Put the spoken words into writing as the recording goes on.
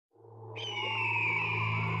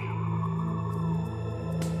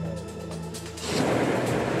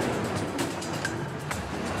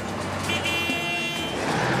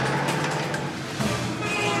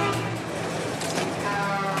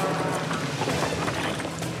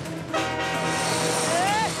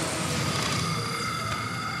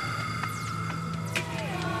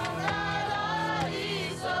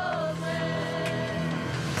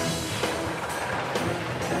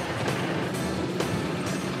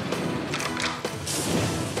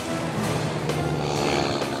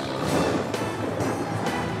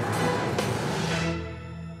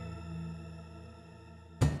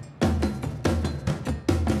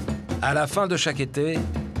À la fin de chaque été,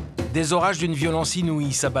 des orages d'une violence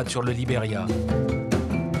inouïe s'abattent sur le Liberia.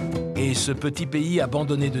 Et ce petit pays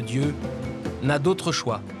abandonné de Dieu n'a d'autre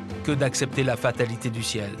choix que d'accepter la fatalité du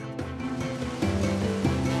ciel.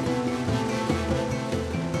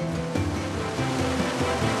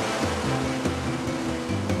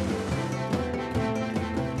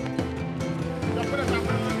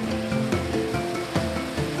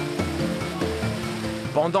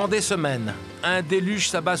 Pendant des semaines, un déluge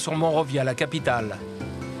s'abat sur Monrovia, la capitale.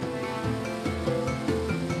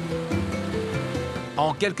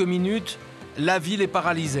 En quelques minutes, la ville est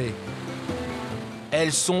paralysée.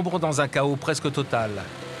 Elle sombre dans un chaos presque total.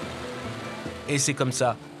 Et c'est comme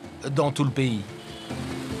ça dans tout le pays.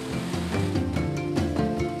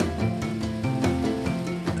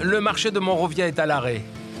 Le marché de Monrovia est à l'arrêt.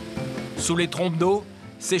 Sous les trompes d'eau,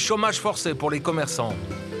 c'est chômage forcé pour les commerçants.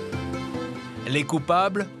 Les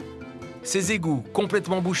coupables, ces égouts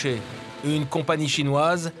complètement bouchés. Une compagnie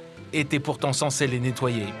chinoise était pourtant censée les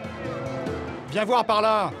nettoyer. Viens voir par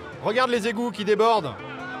là. Regarde les égouts qui débordent.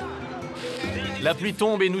 La pluie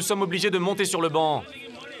tombe et nous sommes obligés de monter sur le banc.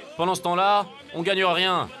 Pendant ce temps-là, on gagne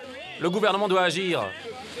rien. Le gouvernement doit agir.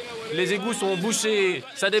 Les égouts sont bouchés,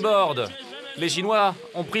 ça déborde. Les Chinois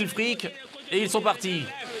ont pris le fric et ils sont partis.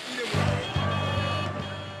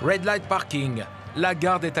 Red Light Parking, la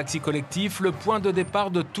gare des taxis collectifs, le point de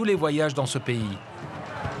départ de tous les voyages dans ce pays.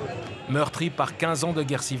 Meurtri par 15 ans de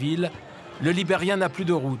guerre civile, le Liberia n'a plus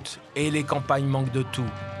de route et les campagnes manquent de tout.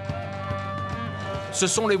 Ce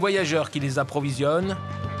sont les voyageurs qui les approvisionnent.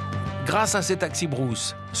 Grâce à ces taxis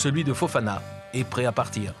brousse, celui de Fofana est prêt à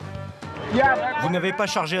partir. Vous n'avez pas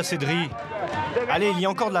chargé assez de riz. Allez, il y a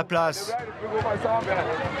encore de la place.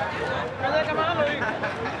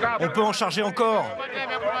 On peut en charger encore.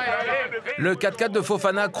 Le 4x4 de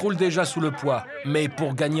Fofana croule déjà sous le poids, mais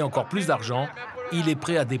pour gagner encore plus d'argent, il est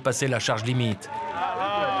prêt à dépasser la charge limite.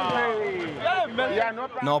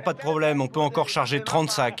 Non, pas de problème, on peut encore charger 30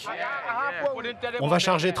 sacs. On va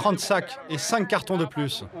charger 30 sacs et 5 cartons de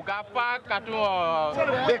plus.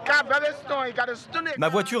 Ma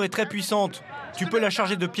voiture est très puissante. Tu peux la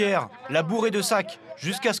charger de pierres, la bourrer de sacs,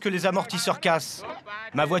 jusqu'à ce que les amortisseurs cassent.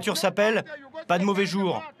 Ma voiture s'appelle « Pas de mauvais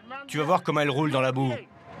jour ». Tu vas voir comment elle roule dans la boue.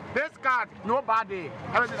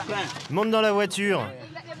 Monte dans la voiture.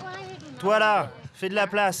 Toi là, fais de la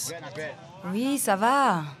place. Oui, ça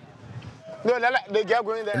va.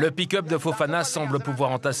 Le pick-up de Fofana semble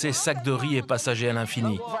pouvoir entasser sacs de riz et passagers à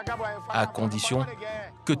l'infini, à condition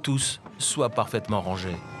que tous soient parfaitement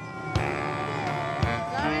rangés.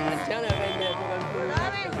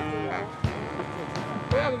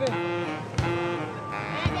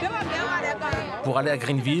 Pour aller à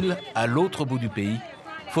Greenville, à l'autre bout du pays,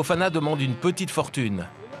 Fofana demande une petite fortune,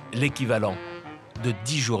 l'équivalent de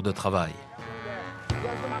 10 jours de travail.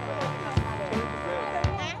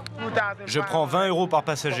 Je prends 20 € par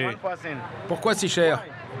passager. Pourquoi si cher?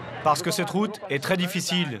 Parce que cette route est très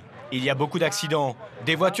difficile. Il y a beaucoup d'accidents.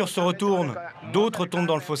 Des voitures se retournent, d'autres tombent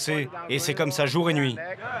dans le fossé. Et c'est comme ça jour et nuit.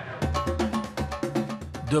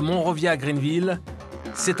 De Monrovia à Greenville,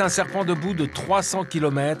 c'est un serpent de boue de 300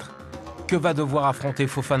 km que va devoir affronter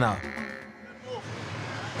Fofana.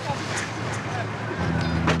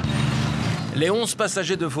 Les 11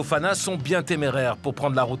 passagers de Fofana sont bien téméraires pour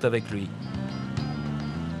prendre la route avec lui.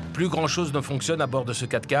 Plus grand-chose ne fonctionne à bord de ce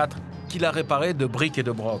 4x4 qu'il a réparé de briques et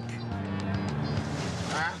de broc.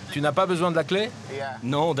 Tu n'as pas besoin de la clé?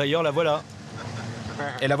 Non, d'ailleurs, la voilà.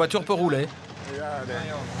 Et la voiture peut rouler?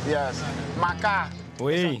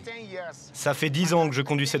 Oui, ça fait 10 ans que je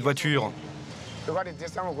conduis cette voiture.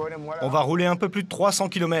 On va rouler un peu plus de 300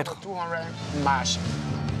 km.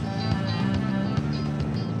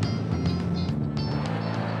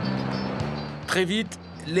 Très vite,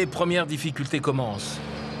 les premières difficultés commencent.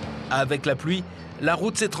 Avec la pluie, la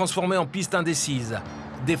route s'est transformée en piste indécise,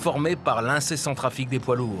 déformée par l'incessant trafic des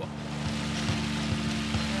poids lourds.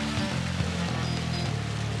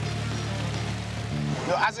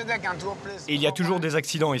 Il y a toujours des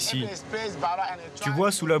accidents ici. Tu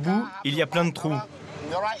vois, sous la boue, il y a plein de trous.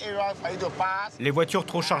 Les voitures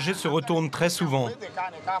trop chargées se retournent très souvent.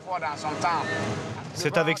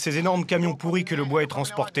 C'est avec ces énormes camions pourris que le bois est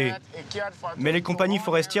transporté. Mais les compagnies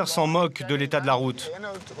forestières s'en moquent de l'état de la route.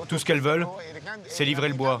 Tout ce qu'elles veulent, c'est livrer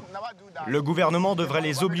le bois. Le gouvernement devrait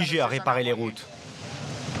les obliger à réparer les routes.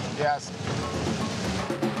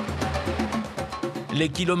 Les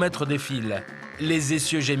kilomètres défilent, les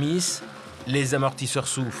essieux gémissent, les amortisseurs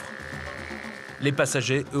souffrent. Les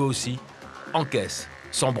passagers, eux aussi, encaissent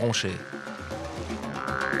sans broncher.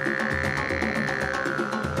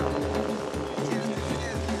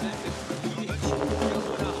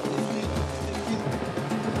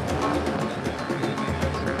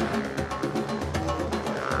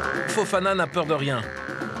 Fofana n'a peur de rien.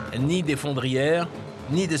 Ni des fondrières,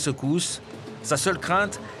 ni des secousses. Sa seule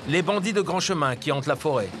crainte, les bandits de grand chemin qui hantent la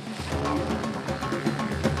forêt.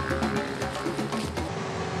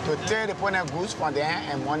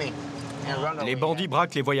 Les bandits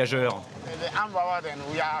braquent les voyageurs.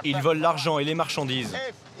 Ils volent l'argent et les marchandises.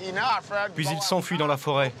 Puis ils s'enfuient dans la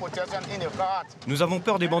forêt. Nous avons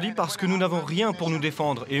peur des bandits parce que nous n'avons rien pour nous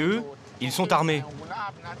défendre. Et eux, ils sont armés.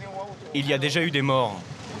 Il y a déjà eu des morts.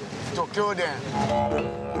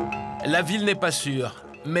 La ville n'est pas sûre,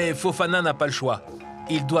 mais Fofana n'a pas le choix.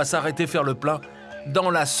 Il doit s'arrêter faire le plein dans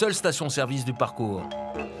la seule station-service du parcours.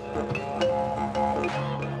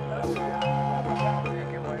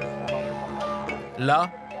 Là,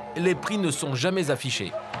 les prix ne sont jamais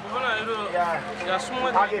affichés.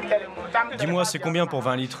 Dis-moi, c'est combien pour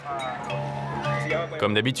 20 litres?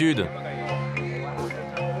 Comme d'habitude.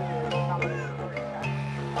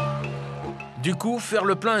 Du coup, faire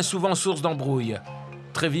le plein est souvent source d'embrouille.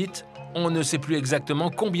 Très vite, on ne sait plus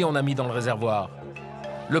exactement combien on a mis dans le réservoir.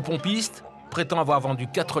 Le pompiste prétend avoir vendu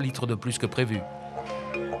 4 litres de plus que prévu.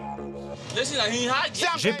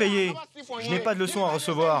 J'ai payé. Je n'ai pas de leçon à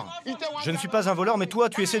recevoir. Je ne suis pas un voleur, mais toi,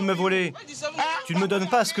 tu essaies de me voler. Tu ne me donnes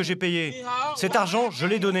pas ce que j'ai payé. Cet argent, je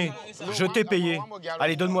l'ai donné. Je t'ai payé.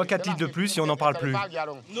 Allez, donne-moi 4 litres de plus et on n'en parle plus.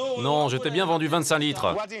 Non, je t'ai bien vendu 25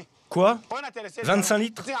 litres. Quoi? 25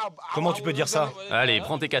 litres? Comment tu peux dire ça? Allez,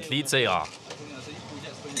 prends tes 4 litres, ça ira.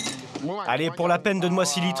 Allez, pour la peine, donne-moi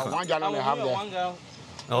 6 litres.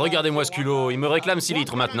 Regardez-moi ce culot, il me réclame 6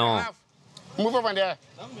 litres maintenant.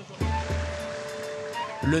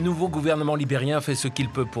 Le nouveau gouvernement libérien fait ce qu'il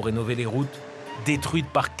peut pour rénover les routes, détruites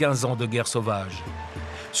par 15 ans de guerre sauvage.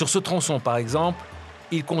 Sur ce tronçon, par exemple,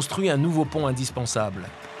 il construit un nouveau pont indispensable.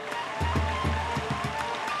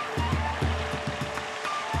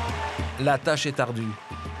 La tâche est ardue.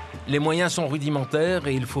 Les moyens sont rudimentaires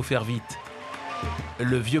et il faut faire vite.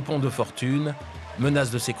 Le vieux pont de fortune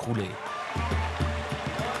menace de s'écrouler.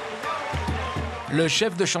 Le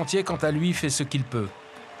chef de chantier, quant à lui, fait ce qu'il peut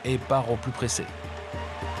et part au plus pressé.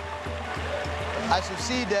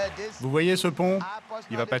 Vous voyez ce pont?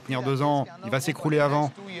 Il va pas tenir 2 ans, il va s'écrouler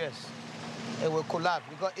avant.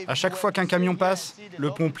 À chaque fois qu'un camion passe,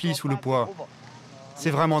 le pont plie sous le poids. C'est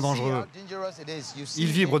vraiment dangereux. Il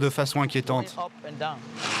vibre de façon inquiétante.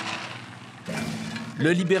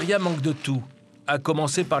 Le Liberia manque de tout, à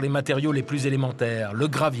commencer par les matériaux les plus élémentaires, le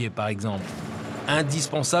gravier par exemple,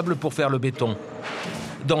 indispensable pour faire le béton.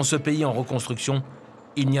 Dans ce pays en reconstruction,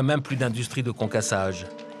 il n'y a même plus d'industrie de concassage.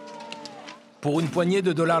 Pour une poignée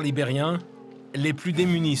de dollars libériens, les plus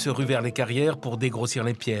démunis se ruent vers les carrières pour dégrossir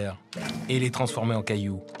les pierres et les transformer en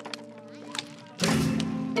cailloux.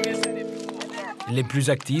 Les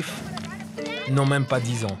plus actifs n'ont même pas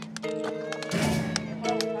 10 ans.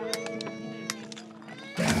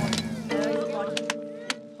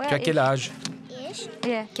 Tu as quel âge?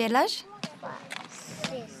 Quel âge?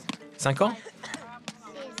 5 ans?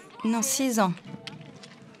 Non, 6 ans.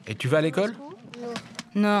 Et tu vas à l'école?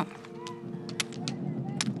 Non.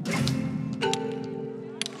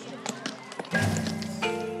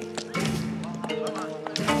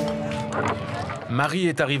 Marie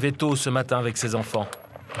est arrivée tôt ce matin avec ses enfants.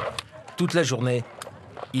 Toute la journée,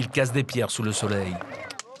 ils cassent des pierres sous le soleil.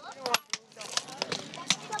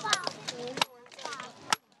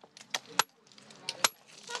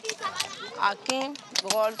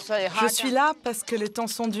 Je suis là parce que les temps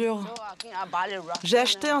sont durs. J'ai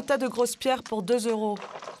acheté un tas de grosses pierres pour 2 €.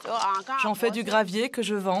 J'en fais du gravier que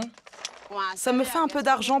je vends. Ça me fait un peu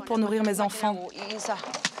d'argent pour nourrir mes enfants.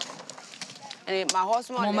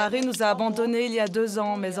 Mon mari nous a abandonnés il y a 2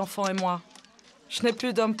 ans, mes enfants et moi. Je n'ai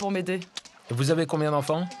plus d'homme pour m'aider. Vous avez combien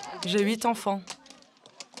d'enfants? J'ai 8 enfants.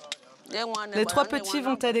 Les 3 petits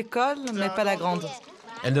vont à l'école, mais pas la grande.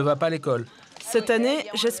 Elle ne va pas à l'école. Cette année,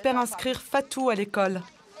 j'espère inscrire Fatou à l'école.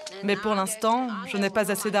 Mais pour l'instant, je n'ai pas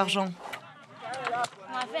assez d'argent.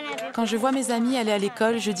 Quand je vois mes amis aller à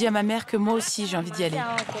l'école, je dis à ma mère que moi aussi j'ai envie d'y aller.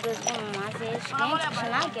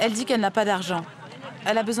 Elle dit qu'elle n'a pas d'argent.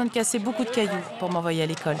 Elle a besoin de casser beaucoup de cailloux pour m'envoyer à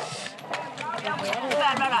l'école.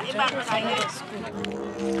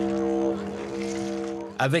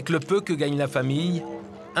 Avec le peu que gagne la famille,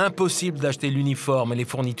 impossible d'acheter l'uniforme et les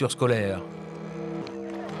fournitures scolaires.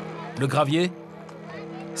 Le gravier?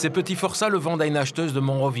 Ces petits forçats le vendent à une acheteuse de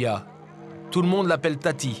Monrovia. Tout le monde l'appelle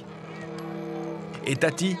Tati. Et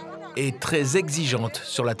Tati est très exigeante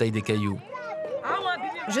sur la taille des cailloux.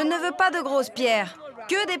 Je ne veux pas de grosses pierres,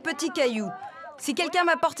 que des petits cailloux. Si quelqu'un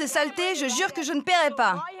m'apporte ces saletés, je jure que je ne paierai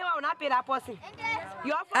pas.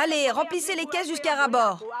 Allez, remplissez les caisses jusqu'à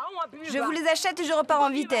ras-bord. Je vous les achète et je repars en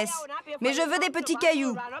vitesse. Mais je veux des petits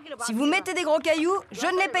cailloux. Si vous mettez des gros cailloux, je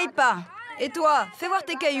ne les paye pas. Et toi, fais voir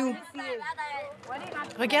tes cailloux.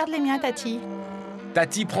 Regarde les miens, Tati.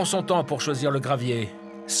 Tati prend son temps pour choisir le gravier,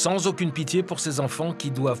 sans aucune pitié pour ses enfants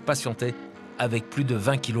qui doivent patienter avec plus de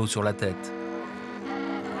 20 kilos sur la tête.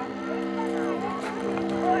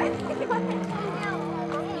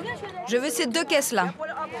 Je veux ces 2 caisses-là.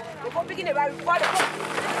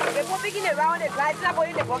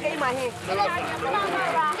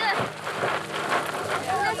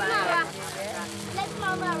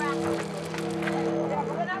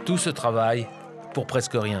 Tout ce travail pour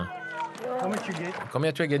presque rien.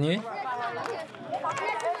 Combien tu as gagné?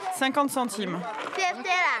 50 centimes.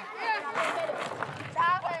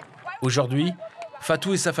 Aujourd'hui,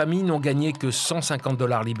 Fatou et sa famille n'ont gagné que 150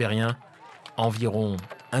 $ libériens, environ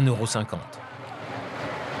 1,50 €.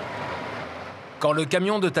 Quand le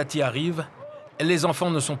camion de Tati arrive, les enfants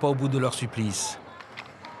ne sont pas au bout de leur supplice.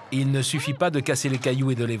 Il ne suffit pas de casser les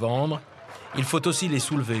cailloux et de les vendre, il faut aussi les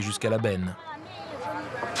soulever jusqu'à la benne.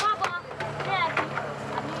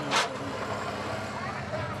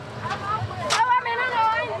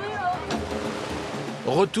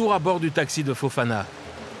 Retour à bord du taxi de Fofana.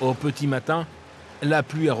 Au petit matin, la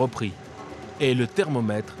pluie a repris et le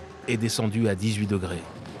thermomètre est descendu à 18 degrés.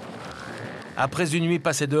 Après une nuit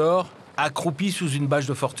passée dehors, accroupis sous une bâche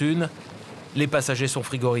de fortune, les passagers sont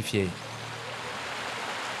frigorifiés.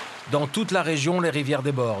 Dans toute la région, les rivières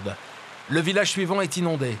débordent. Le village suivant est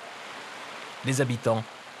inondé. Les habitants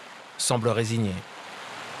semblent résignés.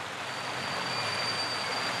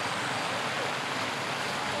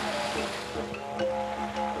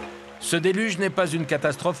 Ce déluge n'est pas une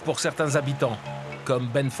catastrophe pour certains habitants, comme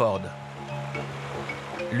Benford.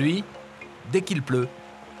 Lui, dès qu'il pleut,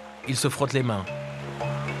 il se frotte les mains.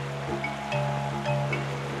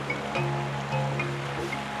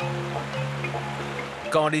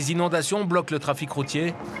 Quand les inondations bloquent le trafic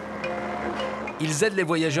routier, ils aident les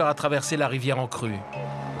voyageurs à traverser la rivière en crue.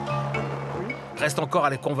 Reste encore à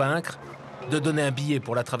les convaincre de donner un billet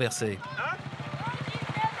pour la traverser.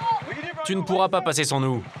 Tu ne pourras pas passer sans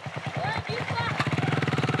nous.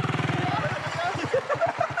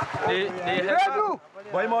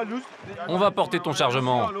 On va porter ton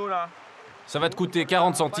chargement. Ça va te coûter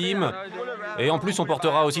 40 centimes. Et en plus, on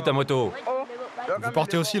portera aussi ta moto. Vous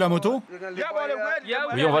portez aussi la moto?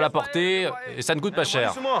 Oui, on va la porter et ça ne coûte pas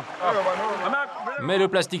cher. Mets le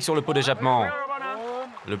plastique sur le pot d'échappement.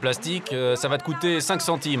 Le plastique, ça va te coûter 5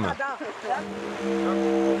 centimes.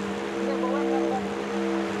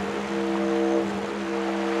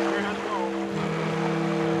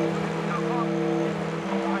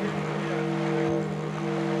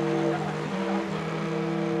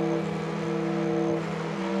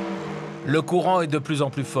 Le courant est de plus en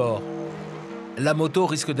plus fort. La moto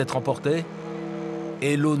risque d'être emportée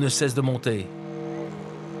et l'eau ne cesse de monter.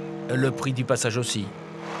 Le prix du passage aussi.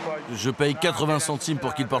 Je paye 80 centimes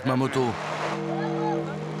pour qu'il porte ma moto.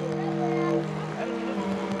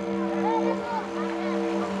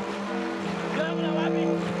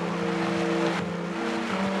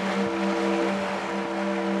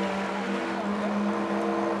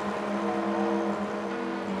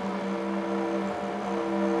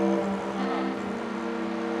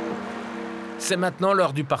 C'est maintenant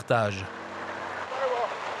l'heure du partage.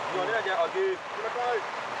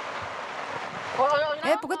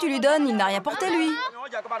 Pourquoi tu lui donnes? Il n'a rien porté, lui.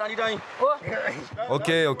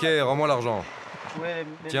 Ok, rends-moi l'argent.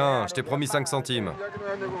 Tiens, je t'ai promis 5 centimes.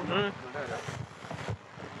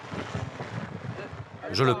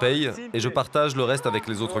 Je le paye et je partage le reste avec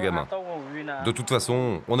les autres gamins. De toute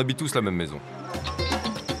façon, on habite tous la même maison.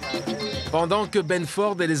 Pendant que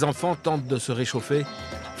Benford et les enfants tentent de se réchauffer,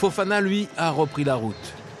 Fofana, lui, a repris la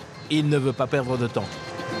route. Il ne veut pas perdre de temps.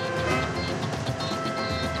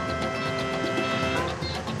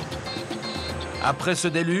 Après ce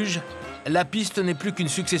déluge, la piste n'est plus qu'une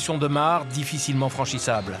succession de mares difficilement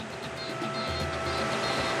franchissables.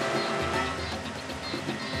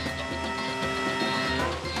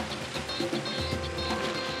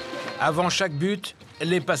 Avant chaque but,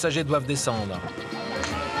 les passagers doivent descendre.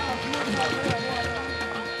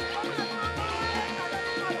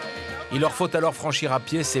 Il leur faut alors franchir à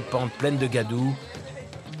pied ces pentes pleines de gadou,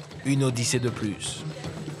 une odyssée de plus.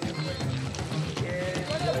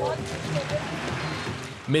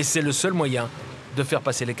 Mais c'est le seul moyen de faire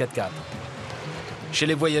passer les 4x4. Chez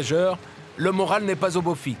les voyageurs, le moral n'est pas au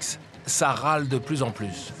beau fixe. Ça râle de plus en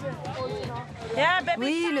plus.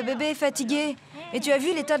 Oui, le bébé est fatigué. Et tu as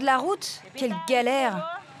vu l'état de la route? Quelle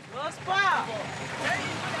galère!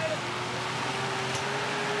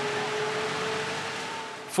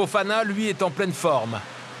 Fofana, lui, est en pleine forme.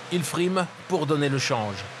 Il frime pour donner le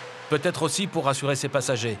change. Peut-être aussi pour rassurer ses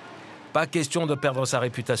passagers. Pas question de perdre sa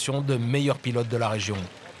réputation de meilleur pilote de la région.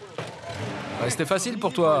 Ouais, c'était facile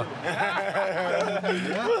pour toi.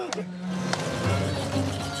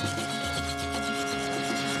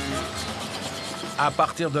 À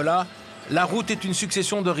partir de là, la route est une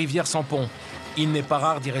succession de rivières sans pont. Il n'est pas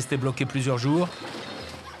rare d'y rester bloqué plusieurs jours,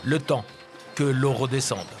 le temps que l'eau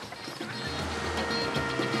redescende.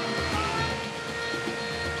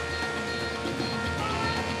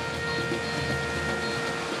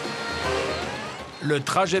 Le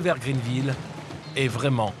trajet vers Greenville est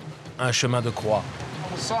vraiment un chemin de croix.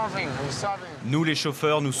 Nous, les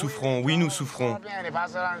chauffeurs, nous souffrons. Oui, nous souffrons.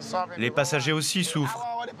 Les passagers aussi souffrent.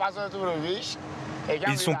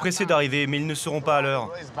 Ils sont pressés d'arriver, mais ils ne seront pas à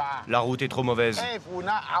l'heure. La route est trop mauvaise.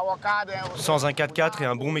 Sans un 4x4 et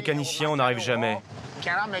un bon mécanicien, on n'arrive jamais.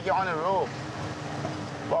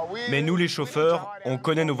 Mais nous, les chauffeurs, on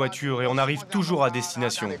connaît nos voitures et on arrive toujours à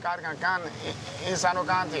destination.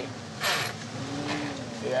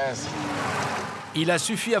 Il a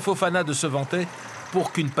suffi à Fofana de se vanter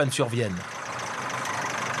pour qu'une panne survienne.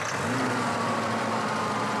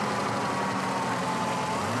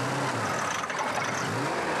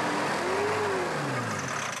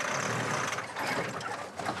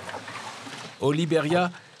 Au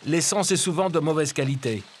Liberia, l'essence est souvent de mauvaise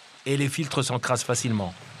qualité et les filtres s'encrassent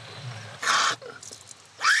facilement.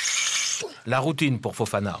 La routine pour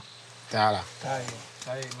Fofana.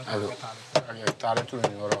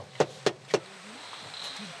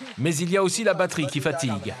 Mais il y a aussi la batterie qui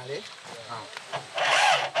fatigue.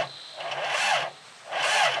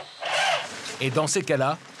 Et dans ces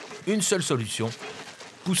cas-là, une seule solution,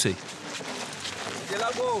 pousser.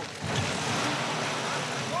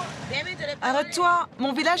 Arrête-toi,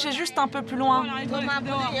 mon village est juste un peu plus loin.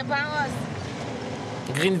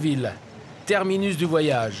 Greenville, terminus du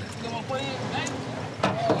voyage.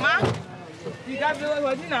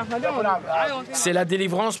 C'est la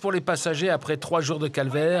délivrance pour les passagers après 3 jours de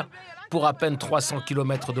calvaire pour à peine 300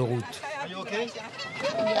 km de route.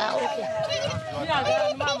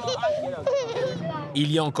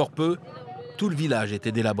 Il y a encore peu, tout le village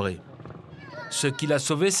était délabré. Ce qui l'a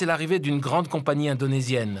sauvé, c'est l'arrivée d'une grande compagnie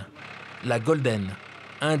indonésienne, la Golden,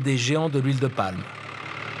 un des géants de l'huile de palme.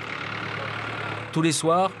 Tous les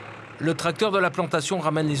soirs, le tracteur de la plantation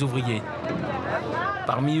ramène les ouvriers.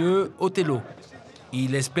 Parmi eux, Othello.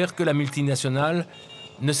 Il espère que la multinationale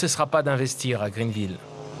ne cessera pas d'investir à Greenville.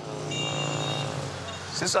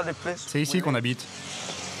 C'est ici qu'on habite.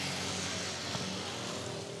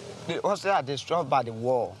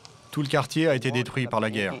 Tout le quartier a été détruit par la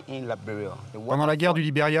guerre. Pendant la guerre du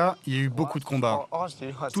Liberia, il y a eu beaucoup de combats.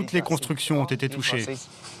 Toutes les constructions ont été touchées.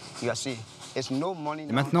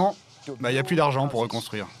 Et maintenant, il n'y a plus d'argent pour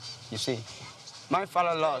reconstruire.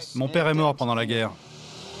 Mon père est mort pendant la guerre.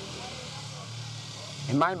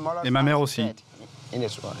 Et ma mère aussi.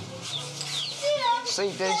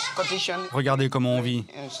 Regardez comment on vit.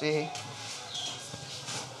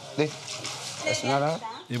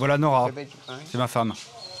 Et voilà Nora, c'est ma femme.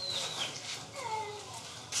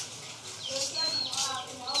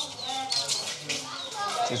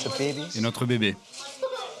 Et notre bébé.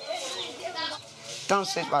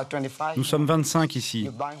 Nous sommes 25 ici,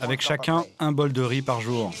 avec chacun un bol de riz par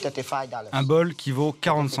jour. Un bol qui vaut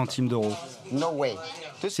 40 centimes d'euros.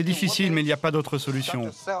 C'est difficile, mais il n'y a pas d'autre solution.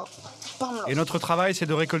 Et notre travail, c'est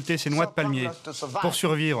de récolter ces noix de palmier pour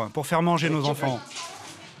survivre, pour faire manger nos enfants.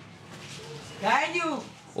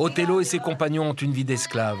 Othello et ses compagnons ont une vie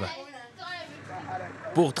d'esclaves.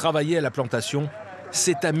 Pour travailler à la plantation,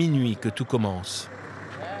 c'est à minuit que tout commence.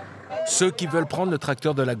 Ceux qui veulent prendre le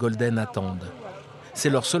tracteur de la Golden attendent. C'est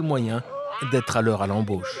leur seul moyen d'être à l'heure à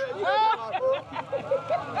l'embauche.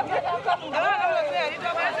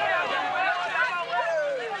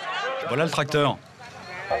 Voilà le tracteur.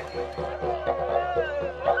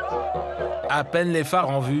 À peine les phares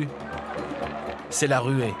en vue, c'est la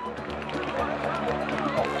ruée.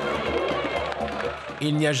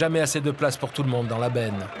 Il n'y a jamais assez de place pour tout le monde dans la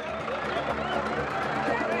benne.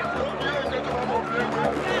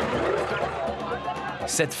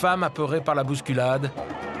 Cette femme, apeurée par la bousculade,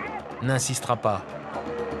 n'insistera pas.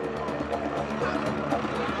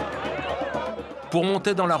 Pour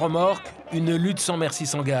monter dans la remorque, une lutte sans merci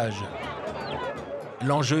s'engage.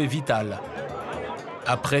 L'enjeu est vital.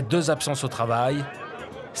 Après 2 absences au travail,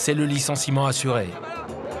 c'est le licenciement assuré.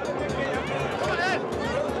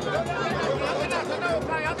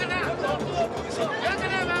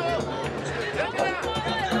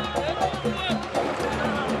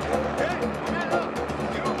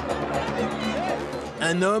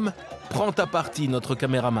 Un homme prend à partie notre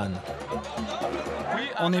caméraman.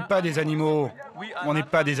 On n'est pas des animaux. On n'est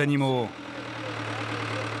pas des animaux.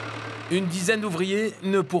 Une dizaine d'ouvriers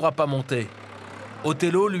ne pourra pas monter.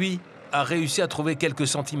 Othello, lui, a réussi à trouver quelques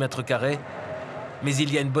centimètres carrés, mais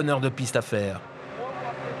il y a une bonne heure de piste à faire.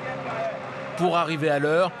 Pour arriver à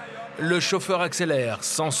l'heure, le chauffeur accélère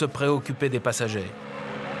sans se préoccuper des passagers.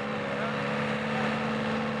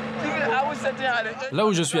 Là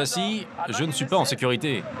où je suis assis, je ne suis pas en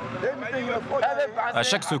sécurité. À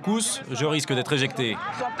chaque secousse, je risque d'être éjecté.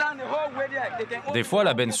 Des fois,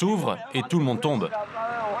 la benne s'ouvre et tout le monde tombe.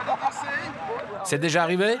 C'est déjà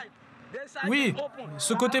arrivé? Oui,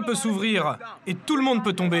 ce côté peut s'ouvrir et tout le monde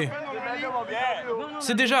peut tomber.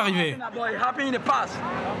 C'est déjà arrivé.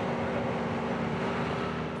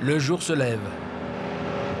 Le jour se lève.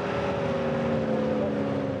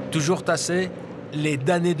 Toujours tassés, les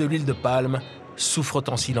damnés de l'huile de palme souffrent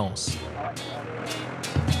en silence.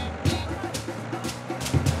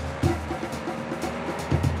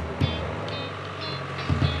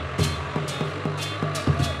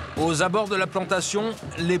 Aux abords de la plantation,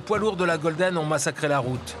 les poids lourds de la Golden ont massacré la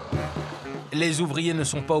route. Les ouvriers ne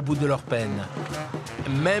sont pas au bout de leur peine.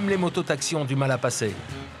 Même les mototaxis ont du mal à passer.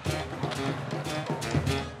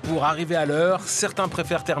 Pour arriver à l'heure, certains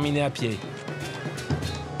préfèrent terminer à pied.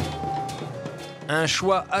 Un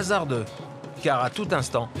choix hasardeux, car à tout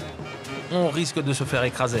instant, on risque de se faire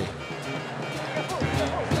écraser.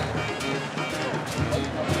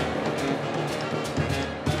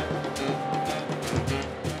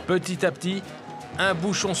 Petit à petit, un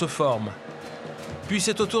bouchon se forme. Puis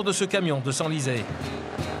c'est au tour de ce camion de s'enliser.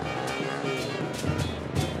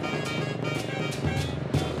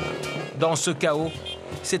 Dans ce chaos,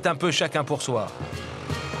 c'est un peu chacun pour soi.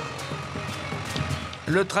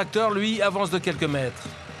 Le tracteur, lui, avance de quelques mètres.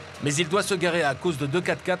 Mais il doit se garer à cause de deux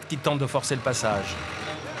 4x4 qui tentent de forcer le passage.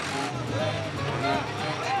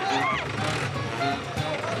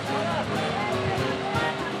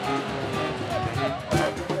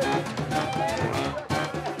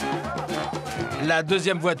 La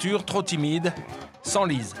deuxième voiture, trop timide,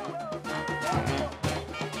 s'enlise.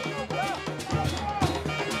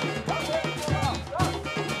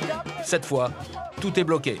 Cette fois, tout est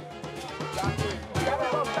bloqué.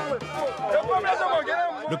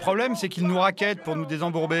 Le problème, c'est qu'ils nous raquettent pour nous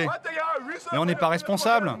désembourber. Mais on n'est pas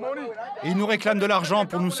responsable. Et ils nous réclament de l'argent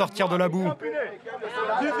pour nous sortir de la boue.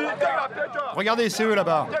 Regardez, c'est eux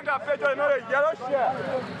là-bas.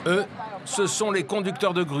 Eux, ce sont les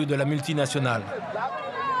conducteurs de grue de la multinationale.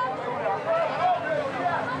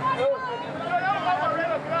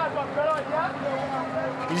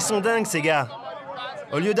 Ils sont dingues, ces gars.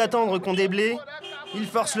 Au lieu d'attendre qu'on déblaye, ils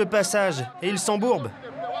forcent le passage et ils s'embourbent.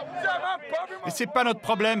 Et c'est pas notre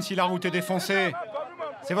problème si la route est défoncée.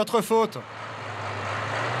 C'est votre faute.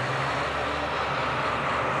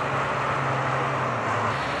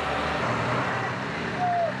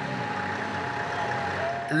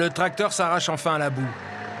 Le tracteur s'arrache enfin à la boue.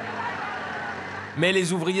 Mais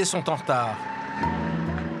les ouvriers sont en retard.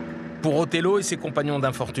 Pour Othello et ses compagnons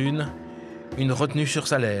d'infortune, une retenue sur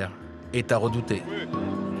salaire est à redouter.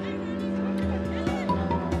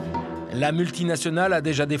 La multinationale a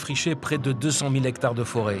déjà défriché près de 200 000 hectares de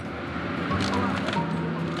forêt.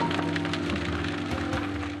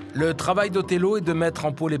 Le travail d'Othello est de mettre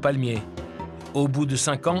en pot les palmiers. Au bout de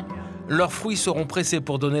 5 ans, leurs fruits seront pressés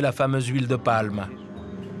pour donner la fameuse huile de palme.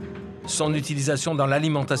 Son utilisation dans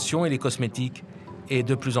l'alimentation et les cosmétiques est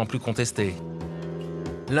de plus en plus contestée.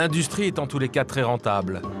 L'industrie est en tous les cas très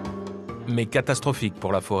rentable, mais catastrophique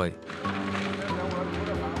pour la forêt.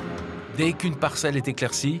 Dès qu'une parcelle est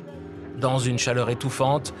éclaircie, dans une chaleur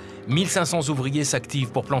étouffante, 1500 ouvriers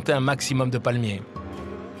s'activent pour planter un maximum de palmiers.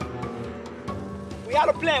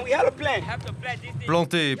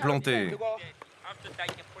 Planter, planter.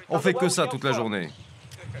 On fait que ça toute la journée.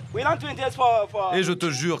 Et je te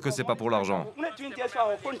jure que c'est pas pour l'argent.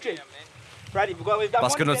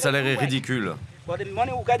 Parce que notre salaire est ridicule.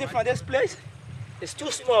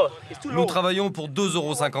 Nous travaillons pour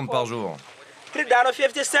 2,50 € par jour.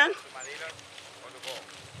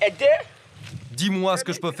 Dis-moi ce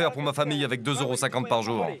que je peux faire pour ma famille avec 2,50 € par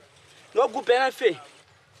jour.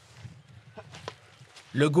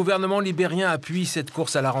 Le gouvernement libérien appuie cette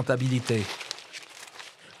course à la rentabilité.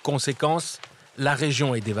 Conséquence, la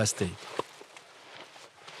région est dévastée.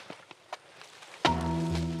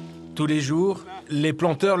 Tous les jours, les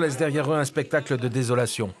planteurs laissent derrière eux un spectacle de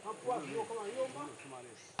désolation.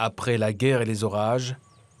 Après la guerre et les orages,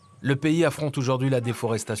 le pays affronte aujourd'hui la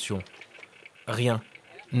déforestation. Rien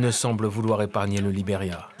ne semble vouloir épargner le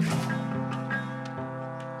Liberia.